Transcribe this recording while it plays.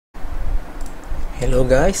Hello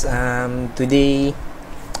guys, today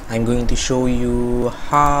I'm going to show you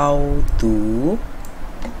how to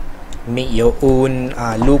make your own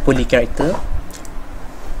low poly character.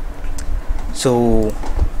 So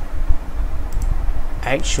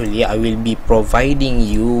actually I will be providing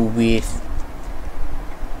you with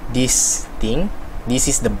this thing. This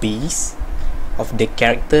is the base of the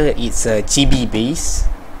character. It's a Chibi base.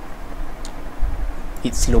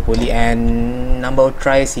 It's low poly and number of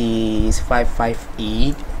tries is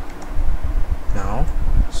 558 now.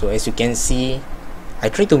 So as you can see, I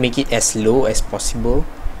try to make it as low as possible.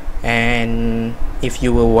 And if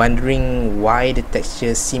you were wondering why the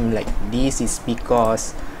texture seem like this, is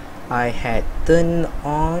because I had turned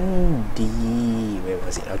on the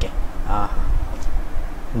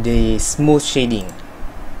the smooth shading.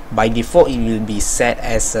 By default it will be set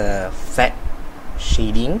as a fat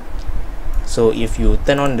shading. So if you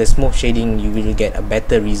turn on the smooth shading, you will get a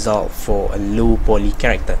better result for a low poly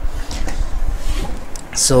character.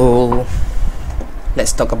 So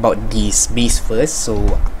let's talk about this base first.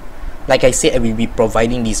 So like I said, I will be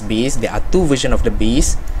providing this base. There are two versions of the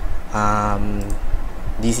base.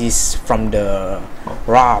 This is from the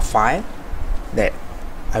raw file that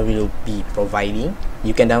I will be providing.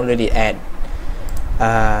 You can download it at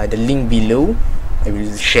the link below. I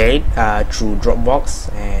will share it through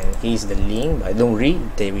Dropbox, and here's the link, but don't worry,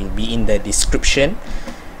 they will be in the description.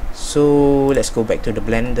 So let's go back to the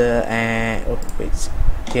Blender and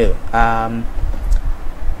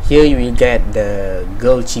here you will get the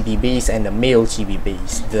girl Chibi base and the male Chibi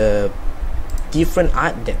base. The different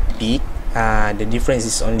art that big, the difference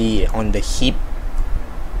is only on the hip,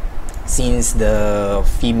 since the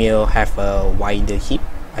female have a wider hip,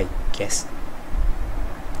 I guess.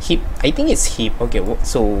 I think it's hip. Okay,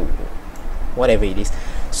 so whatever it is.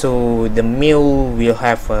 So the male will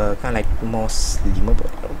have a kind of like more slimmer,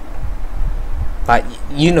 but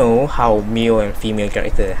you know how male and female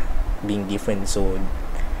character being different, so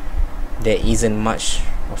there isn't much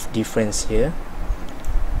of difference here.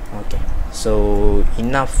 Okay, so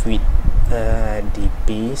enough with the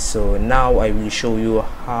base. So now I will show you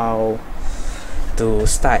how to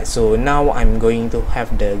start. So now I'm going to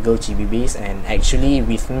have the girl Chibi base, and actually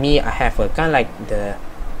with me I have a kind of like the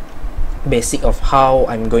basic of how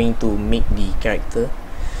I'm going to make the character.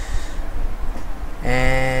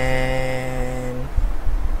 And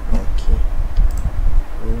okay,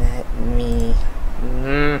 let me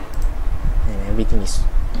and everything is,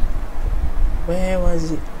 where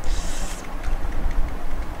was it?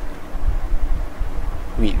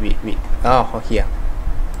 Wait, oh, here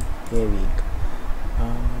we go.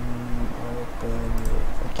 Open it.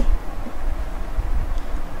 Okay,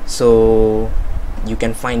 so you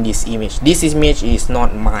can find this image. This image is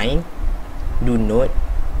not mine, do note.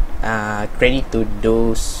 Credit to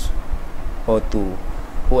those, or to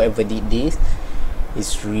whoever did this.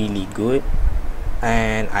 It's really good,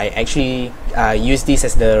 and I actually use this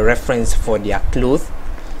as the reference for their clothes.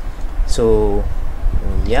 So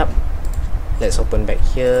yep, let's open back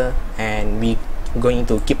here, and we going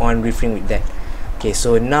to keep on referring with that. Okay,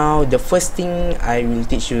 so now the first thing I will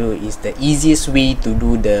teach you is the easiest way to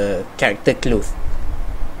do the character clothes.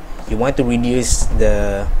 You want to reduce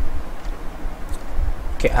the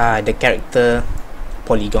character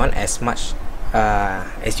polygon as much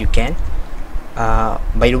as you can.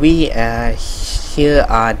 By the way, here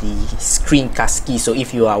are the screencast keys. So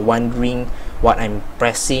if you are wondering what I'm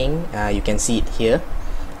pressing, you can see it here,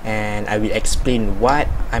 and I will explain what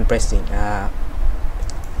I'm pressing.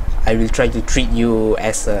 I will try to treat you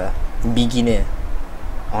as a beginner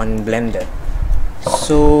on Blender.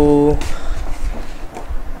 So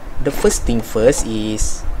the first thing first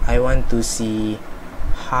is I want to see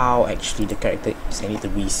how actually the character is. I need to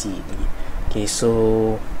re-see it. Okay,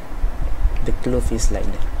 so the cloth is like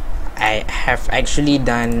that. I have actually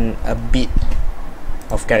done a bit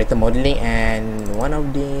of character modeling, and one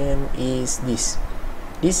of them is this.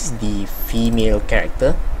 This is the female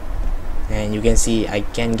character, and you can see I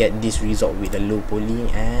can get this result with the low poly,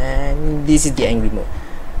 and this is the angry mode.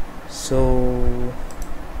 So,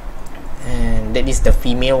 and that is the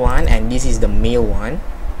female one, and this is the male one,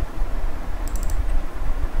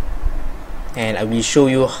 and I will show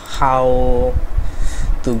you how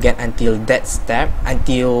to get until that step,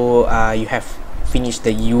 until you have finished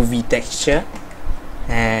the UV texture,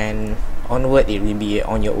 and onward it will be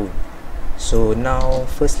on your own. So now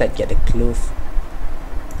first let's get the cloth.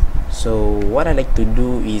 So what I like to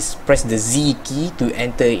do is press the Z key to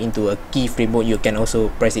enter into a keyframe mode. You can also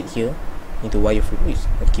press it here into wireframe. It's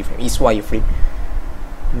not keyframe, it's wireframe,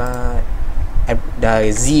 but the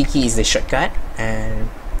Z key is the shortcut, and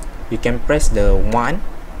you can press the 1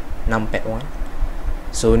 numpad 1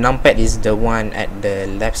 So numpad is the one at the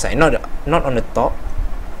left side, not on the top,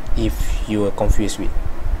 if you are confused with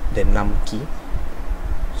the num key.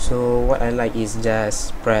 So what I like is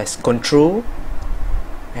just press Control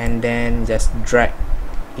and then just drag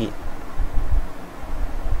it.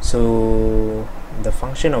 So the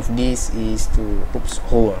function of this is to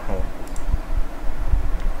hold on.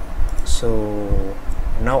 So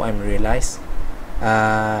now I'm realized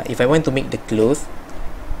if I want to make the cloth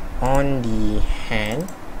on the hand,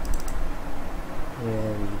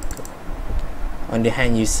 where we go? On the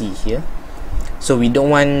hand you see here, so we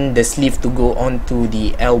don't want the sleeve to go onto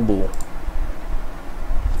the elbow.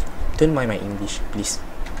 Don't mind my English, please.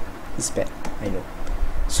 It's bad, I know.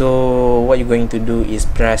 So what you're going to do is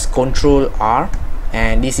press Ctrl R,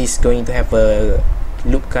 and this is going to have a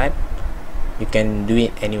loop cut. You can do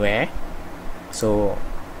it anywhere. So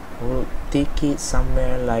we'll take it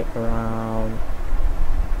somewhere like around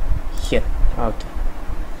here. Okay.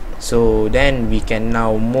 So then we can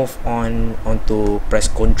now move onto press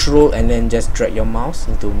Control and then just drag your mouse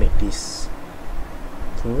into make this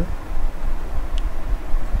tool.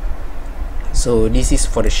 So this is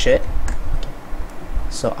for the shirt.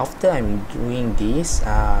 So after I'm doing this,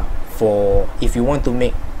 for if you want to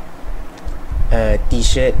make a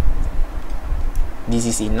t-shirt, this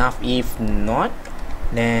is enough. If not,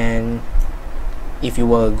 then if you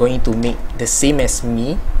were going to make the same as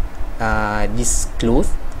me, this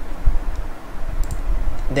cloth,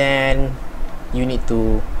 then you need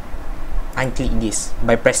to unclick this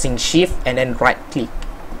by pressing Shift and then right click,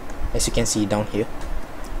 as you can see down here.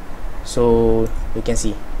 So you can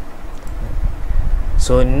see.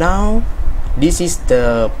 So now this is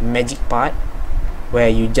the magic part where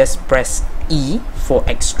you just press E for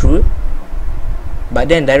extrude, but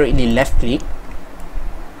then directly left click.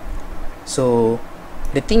 So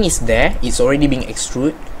the thing is there, it's already being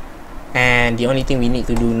extruded, and the only thing we need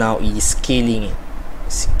to do now is scaling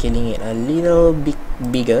it a little bit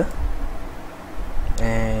bigger,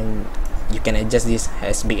 and you can adjust this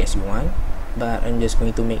as big as you want, but I'm just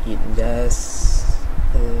going to make it just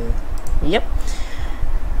yep,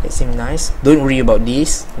 that seems nice. Don't worry about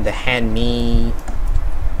this, the hand may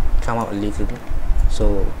come out a little bit.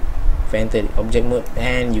 So if I enter the object mode,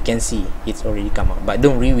 and you can see it's already come out, but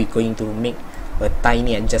don't worry, we're going to make a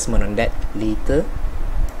tiny adjustment on that later.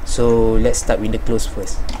 So let's start with the clothes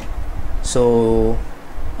first. So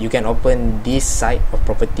you can open this side of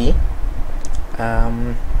property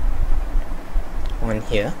on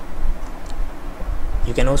here.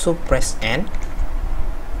 You can also press N,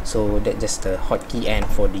 so that's just the hotkey, and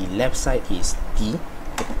for the left side is T.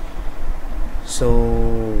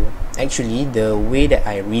 So actually the way that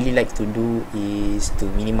I really like to do is to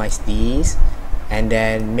minimize this and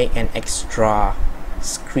then make an extra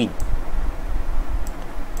screen.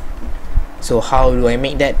 So how do I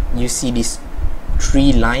make that? You see this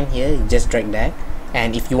 3 line here, just drag that,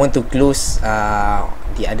 and if you want to close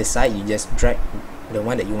the other side, you just drag the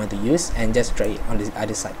one that you want to use and just drag it on the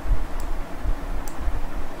other side.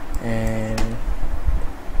 And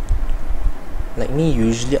like me,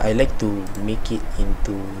 usually I like to make it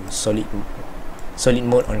into solid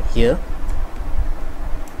mode on here,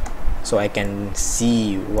 so I can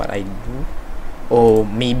see what I do, or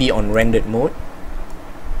maybe on rendered mode,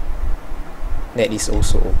 that is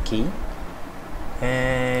also okay.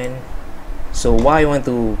 And so why I want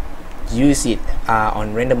to use it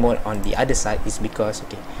on render mode on the other side is because,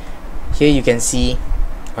 okay, here you can see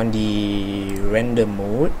on the render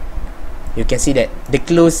mode, you can see that the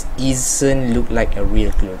clothes isn't look like a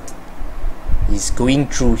real cloth. It's going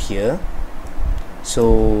through here,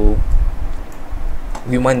 so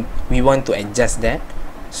we want to adjust that.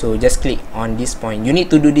 So just click on this point. You need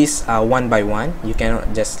to do this one by one. You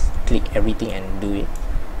cannot just click everything and do it.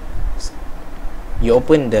 You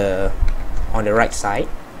open on the right side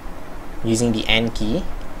using the N key,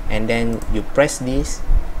 and then you press this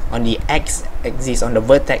on the X axis on the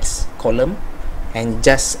vertex column and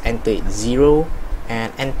just enter it 0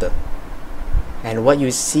 and enter, and what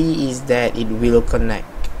you see is that it will connect.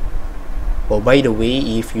 Oh, by the way,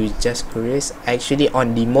 if you just curious, actually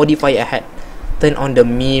on the modifier I had turn on the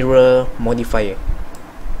mirror modifier,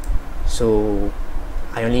 so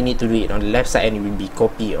I only need to do it on the left side and it will be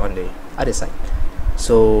copied on the other side.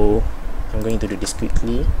 So I'm going to do this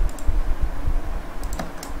quickly.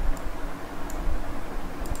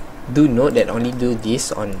 Do note that only do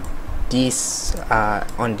this on this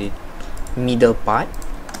on the middle part,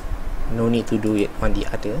 no need to do it on the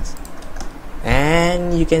others,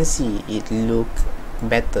 and you can see it look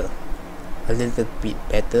better, a little bit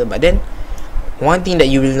better. But then one thing that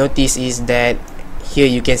you will notice is that here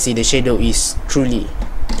you can see the shadow is truly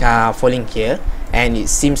falling here, and it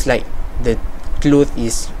seems like the cloth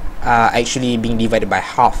is actually being divided by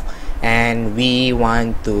half, and we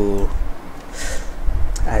want to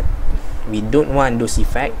we don't want those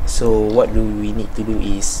effects. So what do we need to do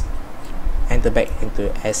is enter back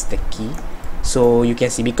into as the key. So you can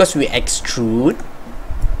see, because we extrude,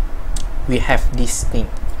 we have this thing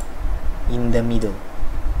in the middle,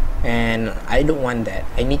 and I don't want that.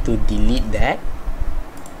 I need to delete that.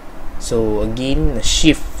 So again,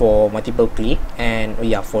 shift for multiple click, and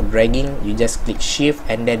for dragging you just click shift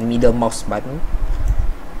and then middle mouse button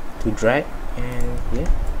to drag. And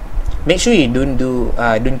make sure you don't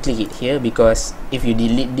click it here, because if you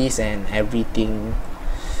delete this and everything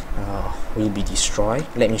will be destroyed.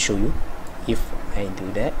 Let me show you. If I do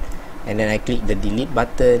that and then I click the delete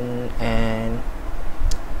button and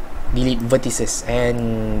delete vertices,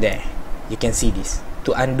 and there you can see this.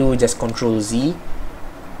 To undo, just Ctrl Z,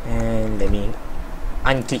 and let me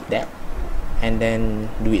unclick that and then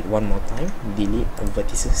do it one more time, delete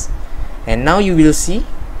vertices, and now you will see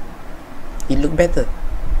it look better.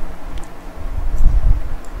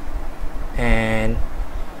 And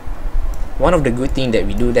one of the good thing that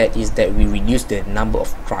we do that is that we reduce the number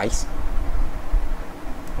of tries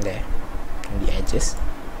there on the edges,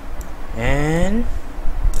 and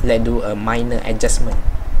let's do a minor adjustment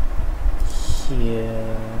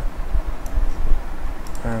here.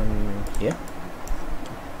 Here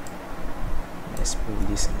let's move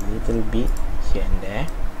this a little bit here and there.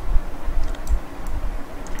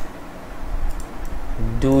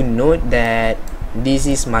 Do note that this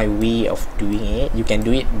is my way of doing it. You can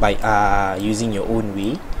do it by using your own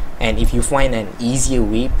way, and if you find an easier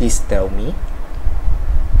way, please tell me.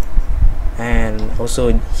 And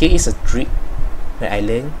also, here is a trick that I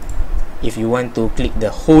learned. If you want to click the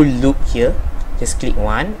whole loop here, just click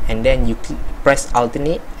one and then you press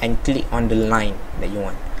alternate and click on the line that you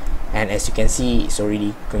want, and as you can see, it's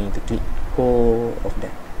already going to click whole of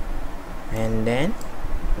that, and then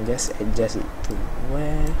just adjust it to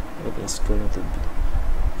where it is going to be.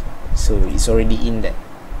 So it's already in there,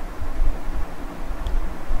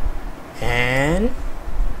 and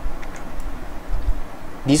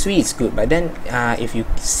this way it's good. But then if you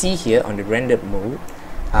see here on the render mode,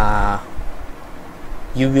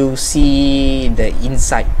 you will see the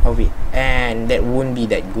inside of it, and that won't be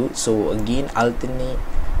that good. So again, alternate,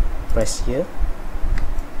 press here,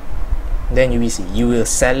 then you will see, you will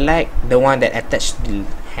select the one that attached to the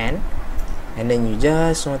hand, and then you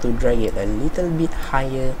just want to drag it a little bit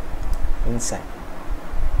higher inside,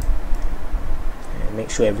 and make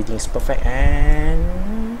sure everything is perfect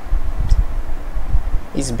and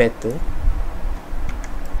it's better.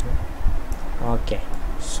 Okay,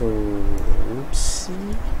 so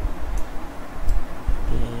oopsie.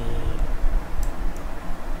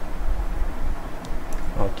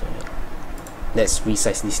 Okay, let's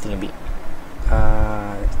resize this thing a bit.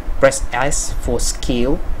 Press S for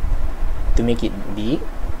scale to make it big,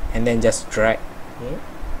 and then just drag it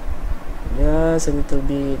just a little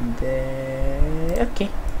bit there. Okay,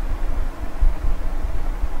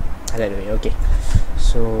 that way. Okay,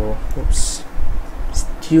 so oops,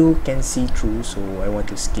 still can see through, so I want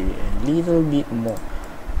to scale it a little bit more.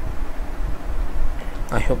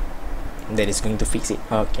 I hope that is going to fix it.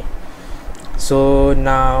 Okay, so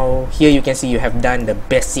now here you can see you have done the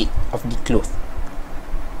basic of the cloth,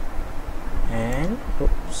 and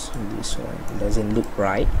oops, this one doesn't look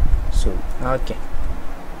right. So okay,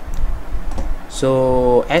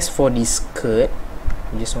 so as for this skirt,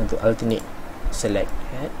 you just want to alternate, select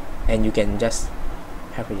that, and you can just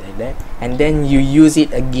have it like that, and then you use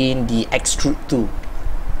it again, the extrude tool.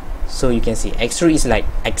 So you can see extrude is like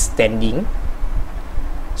extending,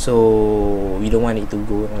 so we don't want it to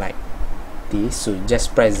go like this, so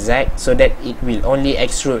just press Z so that it will only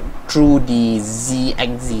extrude through the Z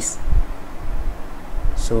axis.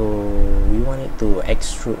 So we want it to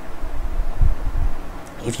extrude.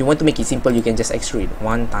 If you want to make it simple, you can just extrude it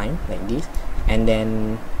one time like this, and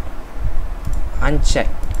then uncheck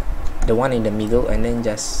the one in the middle, and then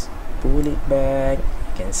just pull it back.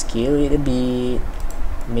 You can scale it a bit,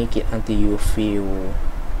 make it until you feel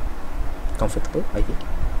comfortable, I think,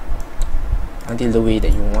 until the way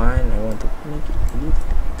that you want. I want to make it a little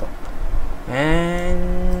top,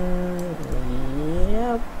 and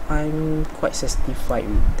yep, I'm quite satisfied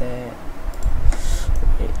with that.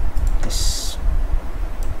 Okay, yes.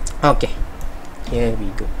 Okay, here we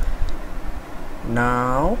go.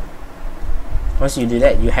 Now once you do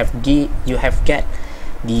that, you have got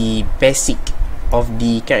the basic of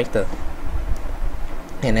the character,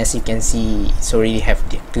 and as you can see, it's already have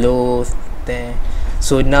the clothes there.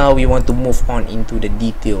 So now we want to move on into the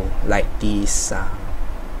detail, like this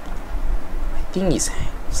think it's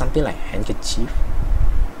something like handkerchief.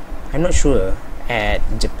 I'm not sure. At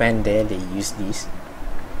Japan there they use this.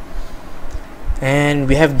 And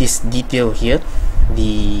we have this detail here,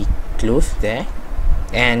 the cloth there,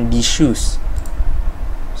 and the shoes.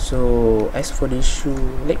 So as for the shoe,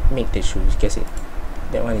 let's make the shoes. Guess it.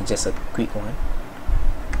 That one is just a quick one.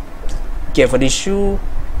 Okay, for the shoe,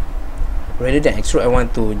 rather than extrude, I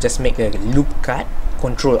want to just make a loop cut.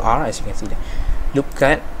 Control R, as you can see there. Loop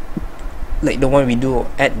cut, like the one we do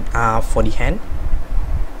at for the hand.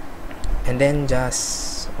 And then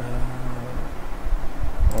just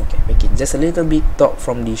okay, make it just a little bit top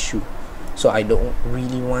from the shoe. So I don't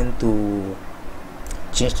really want to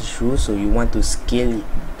change the shoe, so you want to scale it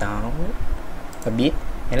down a bit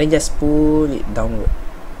and then just pull it downward.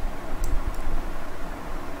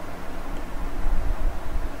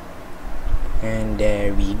 And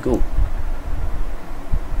there we go.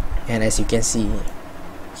 And as you can see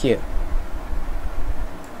here,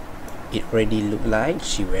 it already look like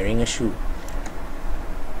she wearing a shoe.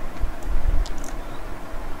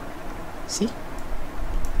 See?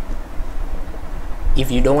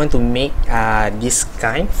 If you don't want to make this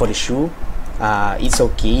kind for the shoe, it's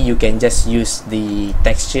okay, you can just use the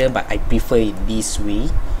texture, but I prefer it this way.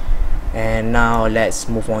 And now let's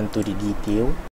move on to the detail.